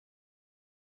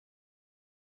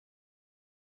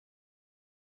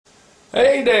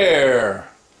Hey there!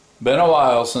 Been a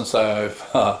while since I've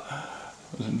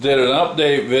did an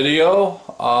update video.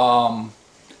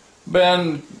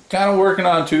 Been kind of working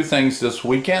on two things this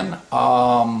weekend.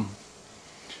 About,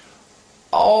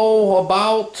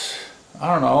 I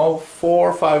don't know, 4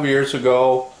 or 5 years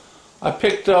ago, I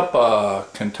picked up a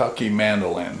Kentucky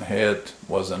mandolin. It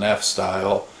was an F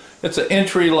style. It's an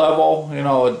entry level,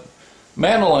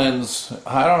 mandolins,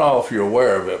 I don't know if you're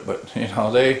aware of it, but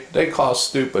they cost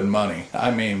stupid money.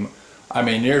 I mean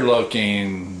you're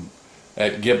looking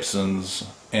at Gibsons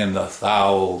in the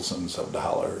thousands of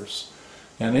dollars.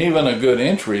 And even a good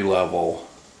entry level,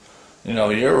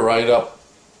 you're right up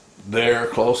there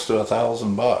close to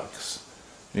 $1,000.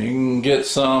 You can get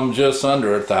some just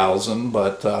under 1,000,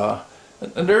 but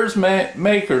there's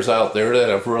makers out there that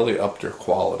have really upped their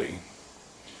quality.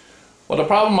 Well, the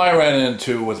problem I ran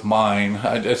into with mine,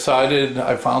 I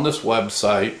found this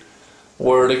website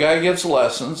where the guy gives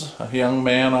lessons, a young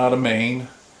man out of Maine,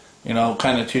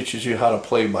 kind of teaches you how to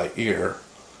play by ear.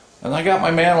 And I got my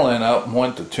mandolin out and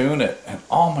went to tune it, and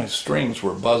all my strings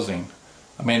were buzzing.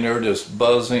 I mean, they were just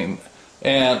buzzing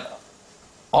and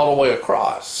all the way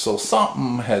across. So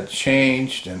something had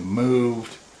changed and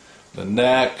moved. The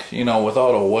neck, with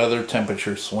all the weather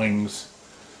temperature swings.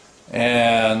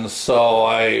 And so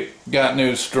I got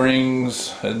new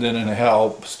strings, it didn't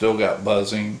help, still got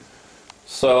buzzing.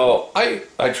 So I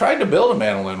tried to build a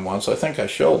mandolin once, I think I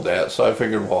showed that, so I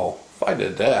figured, well, if I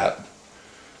did that,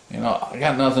 I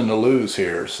got nothing to lose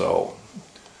here. So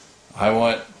I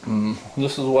went,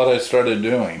 this is what I started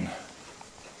doing.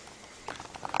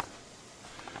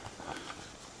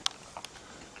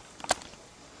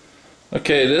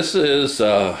 Okay, this is,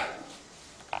 like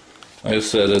I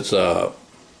said, it's a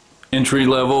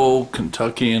entry-level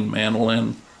Kentuckian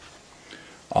mandolin.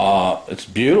 It's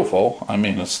beautiful. I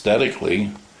mean,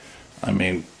 aesthetically. I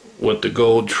mean, with the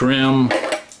gold trim.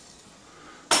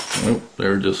 Oh,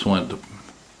 there just went.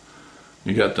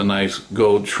 You got the nice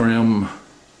gold trim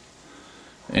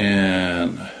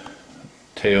and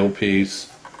tailpiece.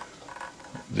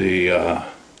 The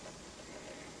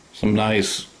some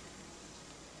nice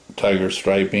tiger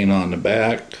striping on the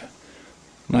back.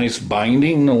 Nice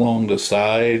binding along the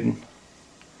side,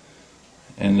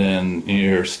 and then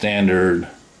your standard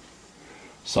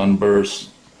sunburst.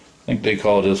 I think they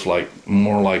call this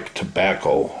more like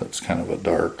tobacco. It's kind of a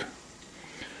dark.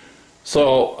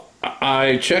 So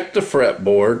I checked the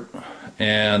fretboard,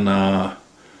 and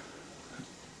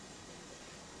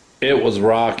it was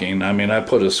rocking. I mean, I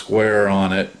put a square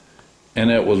on it, and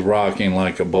it was rocking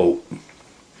like a boat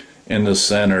in the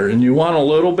center. And you want a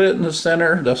little bit in the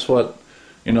center. That's what,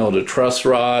 the truss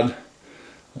rod,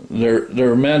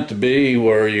 they're meant to be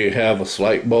where you have a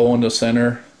slight bow in the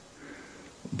center.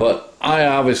 But I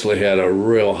obviously had a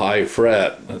real high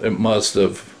fret. It must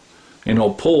have,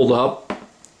 pulled up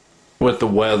with the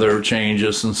weather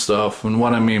changes and stuff. And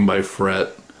what I mean by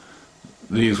fret,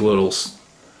 these little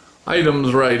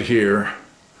items right here.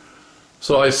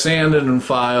 So I sanded and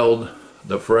filed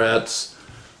the frets.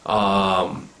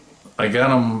 I got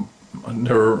them,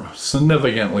 they're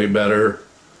significantly better.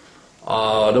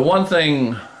 The one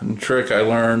thing and trick I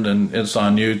learned, and it's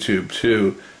on YouTube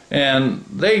too, and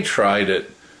they tried it,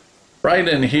 right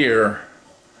in here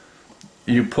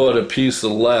you put a piece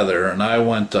of leather, and I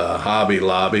went to Hobby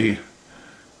Lobby,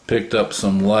 picked up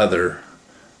some leather,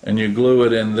 and you glue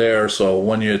it in there so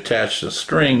when you attach the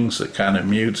strings it kind of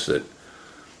mutes it.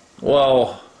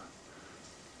 Well,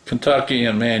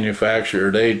 Kentuckian manufacturer,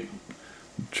 they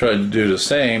tried to do the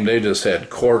same. They just had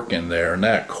cork in there, and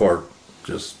that cork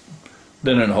just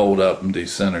didn't hold up and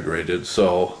disintegrated.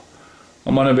 So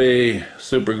I'm going to be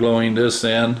super gluing this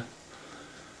in,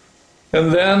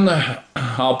 and then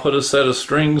I'll put a set of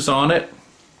strings on it.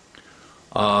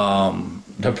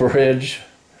 The bridge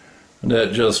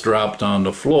that just dropped on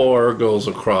the floor goes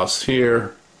across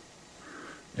here,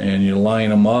 and you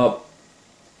line them up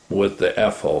with the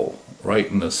F hole right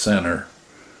in the center,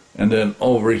 and then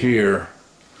over here.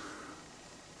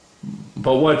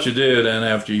 But what you do then,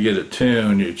 after you get it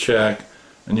tuned, you check,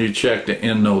 and you check the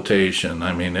end notation.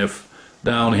 I mean, if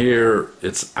down here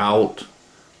it's out,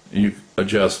 you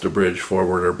adjust the bridge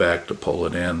forward or back to pull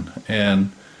it in.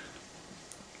 And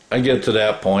I get to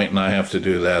that point and I have to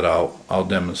do that. I'll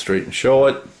demonstrate and show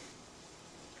it.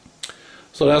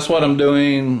 So that's what I'm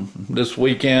doing this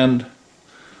weekend.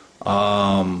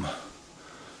 I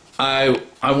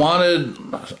wanted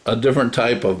a different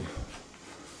type of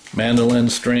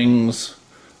mandolin strings.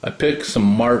 I picked some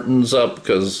Martins up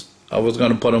because I was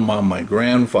going to put them on my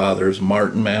grandfather's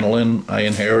Martin mandolin I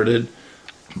inherited,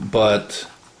 but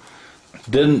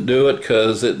didn't do it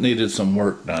because it needed some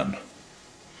work done.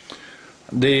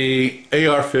 The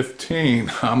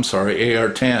AR-15, I'm sorry,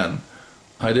 AR-10,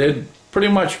 I did pretty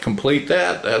much complete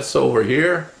that. That's over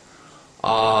here.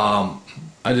 I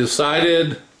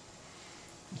decided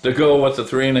to go with the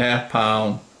 3.5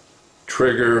 pound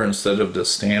trigger instead of the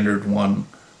standard one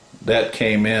that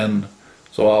came in.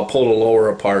 So I'll pull the lower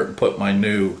apart and put my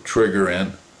new trigger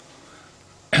in.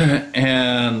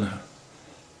 And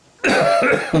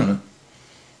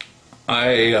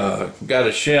I got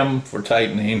a shim for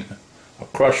tightening, a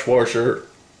crush washer,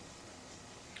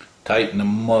 tighten the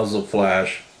muzzle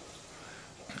flash,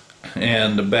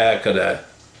 and the back of the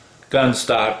gun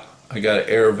stock I got an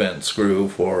air vent screw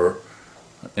for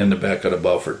in the back of the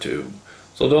buffer tube.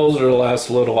 So those are the last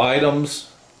little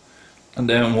items, and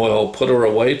then we'll put her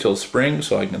away till spring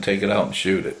so I can take it out and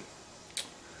shoot it.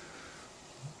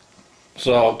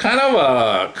 So kind of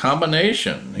a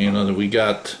combination, you know, that we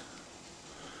got.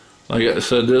 Like I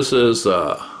said, this is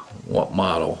what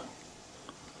model?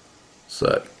 It's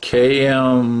a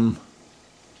KM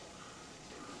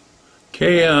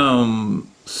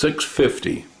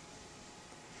 650,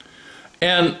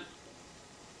 and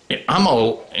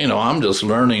I'm just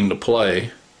learning to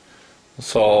play,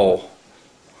 so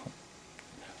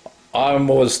I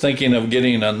was thinking of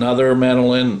getting another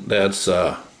mandolin that's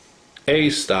A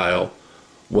style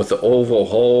with the oval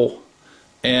hole,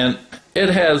 and it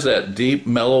has that deep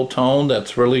mellow tone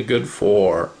that's really good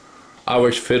for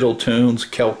Irish fiddle tunes,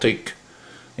 Celtic,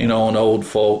 you know, and old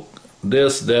folk.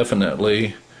 This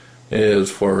definitely is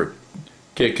for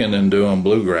kicking and doing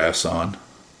bluegrass on.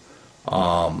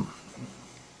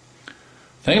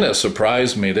 Thing that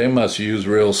surprised me, they must use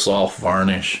real soft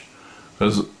varnish,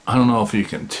 because I don't know if you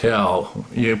can tell,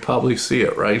 you probably see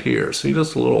it right here. See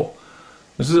this little,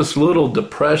 there's this little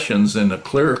depressions in the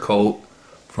clear coat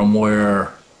from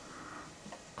where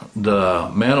the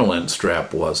mandolin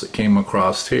strap was. It came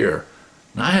across here,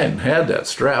 and I hadn't had that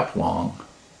strap long.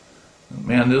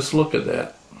 Man, just look at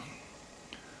that.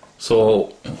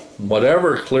 So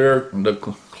whatever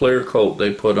the clear coat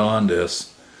they put on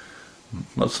this,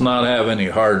 let's not have any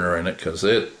hardener in it, because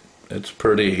it's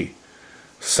pretty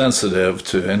sensitive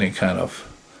to any kind of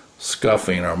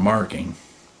scuffing or marking.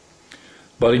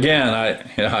 But again, I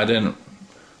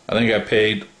think I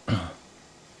paid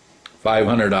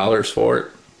 $500 for it.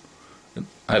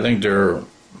 I think they're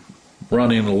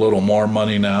running a little more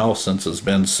money now since it's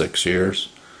been 6 years,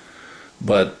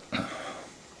 but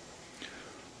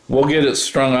we'll get it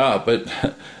strung up.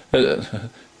 Having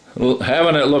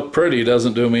it look pretty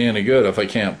doesn't do me any good if I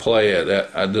can't play it.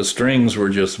 The strings were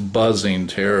just buzzing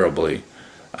terribly.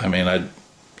 I mean,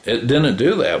 it didn't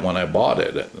do that when I bought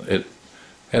it. It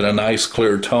had a nice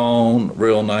clear tone,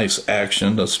 real nice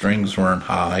action. The strings weren't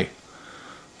high.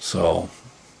 So,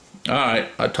 alright,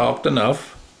 I talked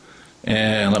enough,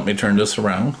 and let me turn this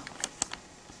around.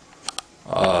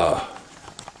 I'll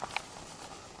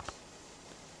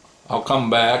come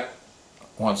back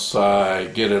once I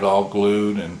get it all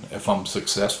glued, and if I'm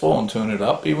successful, and tune it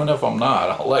up. Even if I'm not,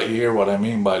 I'll let you hear what I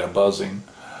mean by the buzzing.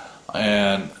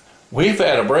 And we've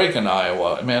had a break in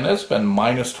Iowa. Man, it's been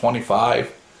minus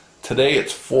 25. Today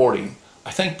it's 40.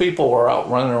 I think people were out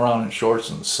running around in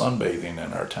shorts and sunbathing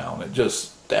in our town. It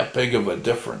just, that big of a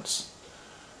difference.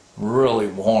 Really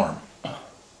warm.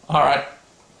 All right,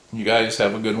 you guys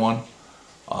have a good one.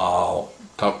 I'll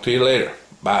talk to you later.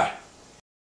 Bye.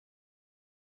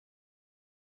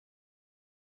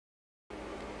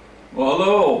 Well,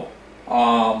 hello.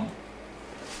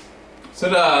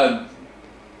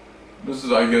 This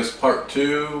is, I guess, part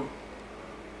 2,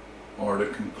 or the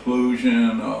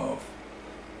conclusion of,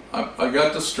 I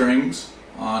got the strings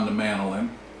on the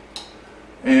mandolin,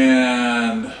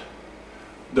 and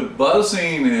the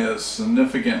buzzing is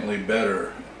significantly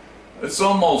better. It's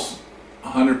almost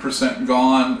 100%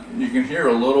 gone. You can hear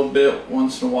a little bit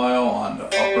once in a while on the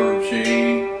upper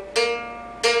G.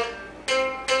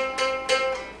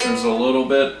 There's a little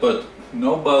bit, but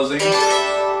no buzzing.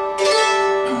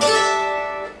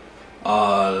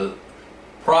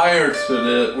 Prior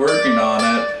to working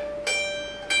on it,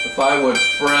 if I would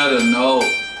fret a note,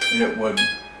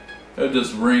 it'd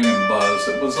just ring and buzz.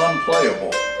 It was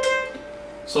unplayable.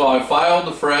 So I filed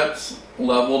the frets,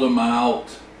 leveled them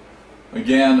out.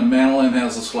 Again, the mandolin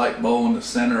has a slight bow in the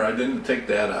center. I didn't take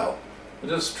that out. I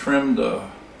just trimmed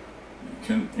went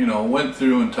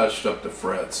through and touched up the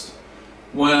frets.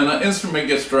 When an instrument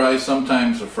gets dry,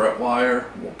 sometimes the fret wire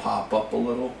will pop up a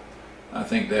little. I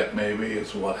think that maybe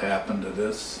is what happened to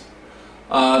this.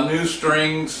 New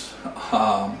strings.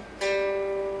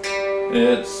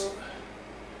 It's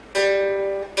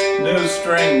new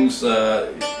strings.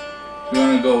 You're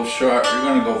going to go sharp. You're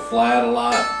going to go flat a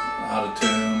lot, out of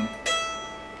tune.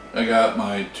 I got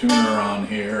my tuner on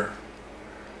here.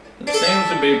 It seems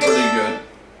to be pretty good.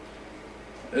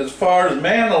 As far as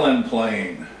mandolin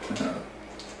playing,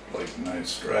 like my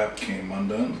strap came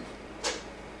undone.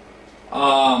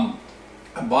 I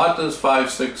bought this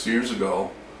 5-6 years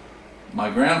ago. My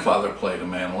grandfather played a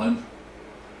mandolin.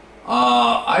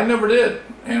 I never did,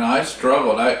 and I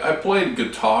struggled. I played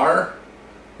guitar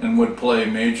and would play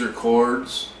major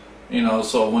chords, you know,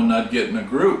 so when I'd get in a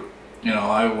group, you know,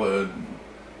 I would,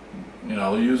 you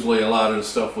know, usually a lot of the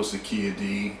stuff was the key of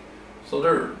D, so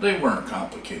they weren't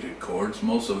complicated chords.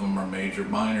 Most of them are major,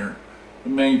 minor. The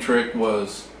main trick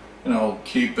was, you know,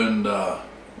 keeping the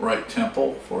right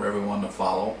tempo for everyone to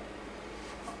follow.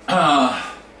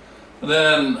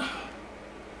 Then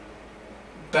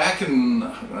back in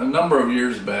a number of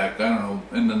years back, I don't know,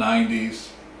 in the 90s,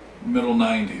 middle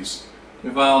 90s, we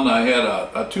found I had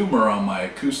a tumor on my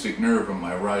acoustic nerve in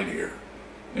my right ear.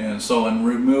 And so in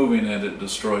removing it, it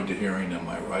destroyed the hearing in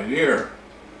my right ear.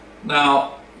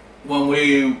 Now, when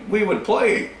we would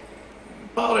play,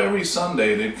 about every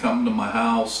Sunday they'd come to my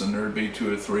house and there'd be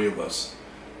 2 or 3 of us.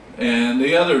 And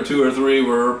the other 2 or 3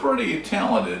 were pretty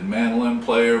talented mandolin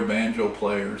player, banjo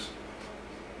players.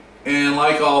 And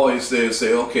like always, they'd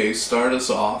say, okay, start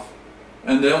us off.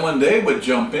 And then when they would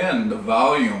jump in, the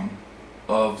volume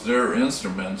of their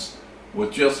instruments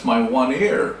with just my one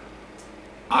ear,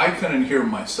 I couldn't hear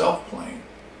myself playing.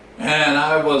 And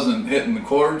I wasn't hitting the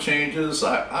chord changes.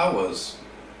 I was,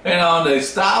 you know, and they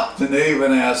stopped and they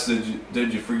even asked,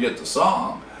 did you forget the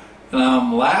song? And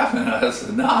I'm laughing. I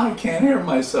said, no, I can't hear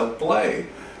myself play.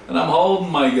 And I'm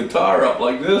holding my guitar up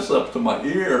like this up to my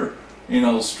ear, you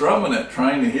know, strumming it,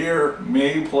 trying to hear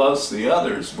me plus the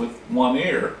others with one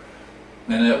ear.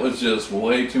 And it was just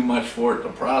way too much for it to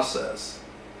process.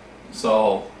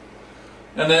 So,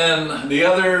 and then the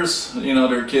others, you know,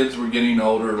 their kids were getting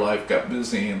older, life got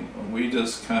busy, and we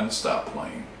just kind of stopped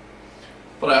playing.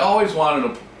 But I always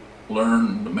wanted to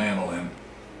learn the mandolin.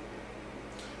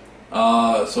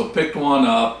 So picked one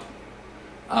up.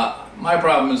 My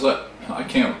problem is that I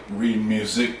can't read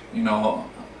music, you know,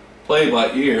 play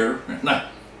by ear, and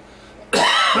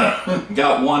I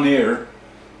got one ear,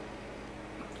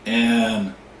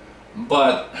 and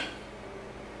but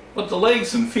the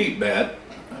legs and feet bad.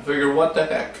 I figured, what the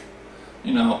heck,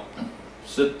 you know,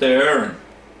 sit there and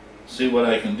see what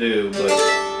I can do. But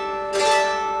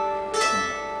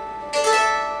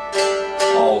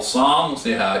all songs,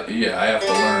 yeah, I have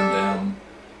to learn them.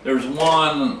 There's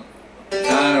one I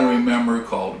kind of remember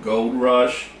called Gold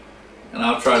Rush, and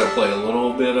I'll try to play a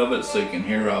little bit of it so you can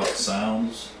hear how it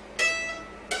sounds.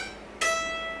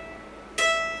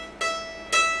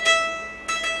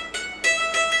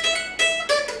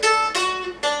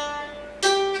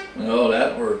 Oh,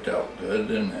 that worked out good,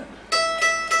 didn't it?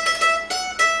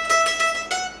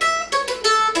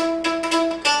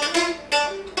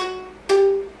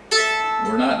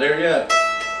 We're not there yet.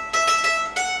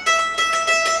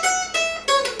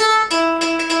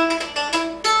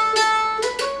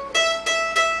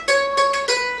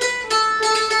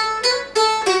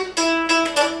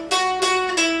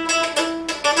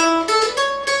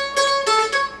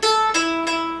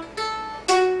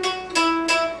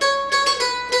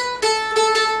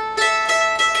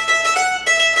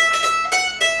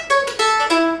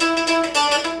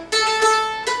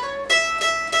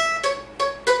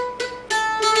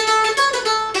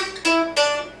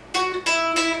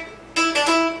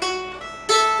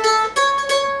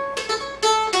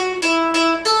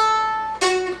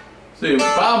 See, the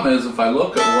problem is if I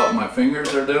look at what my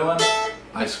fingers are doing,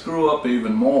 I screw up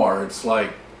even more. It's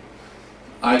like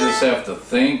I just have to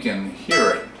think and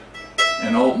hear it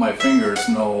and hope my fingers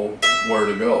know where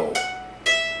to go.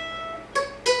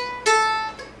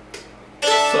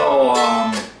 So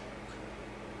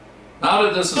now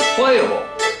that this is playable,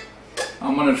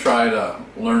 I'm going to try to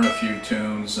learn a few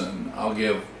tunes, and I'll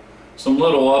give some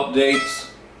little updates,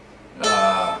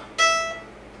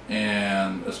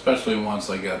 and especially once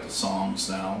I got the songs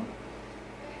down.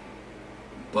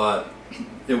 But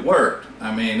it worked.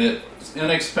 I mean, it's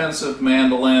inexpensive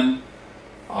mandolin.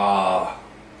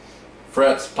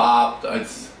 Frets popped.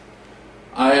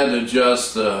 I had to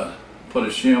just put a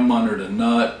shim under the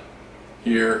nut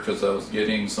here because I was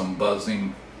getting some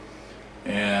buzzing,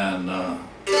 and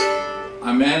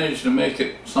I managed to make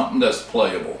it something that's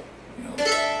playable, you know.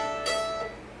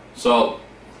 So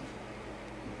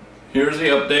here's the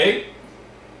update.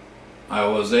 I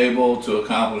was able to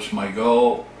accomplish my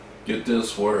goal, get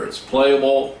this where it's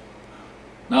playable.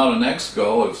 Now the next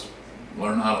goal is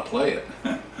learn how to play it.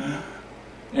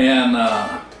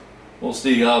 And we'll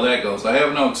see how that goes. I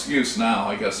have no excuse now.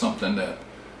 I got something that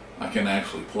I can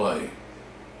actually play.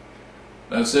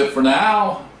 That's it for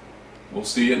now. We'll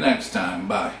see you next time.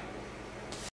 Bye.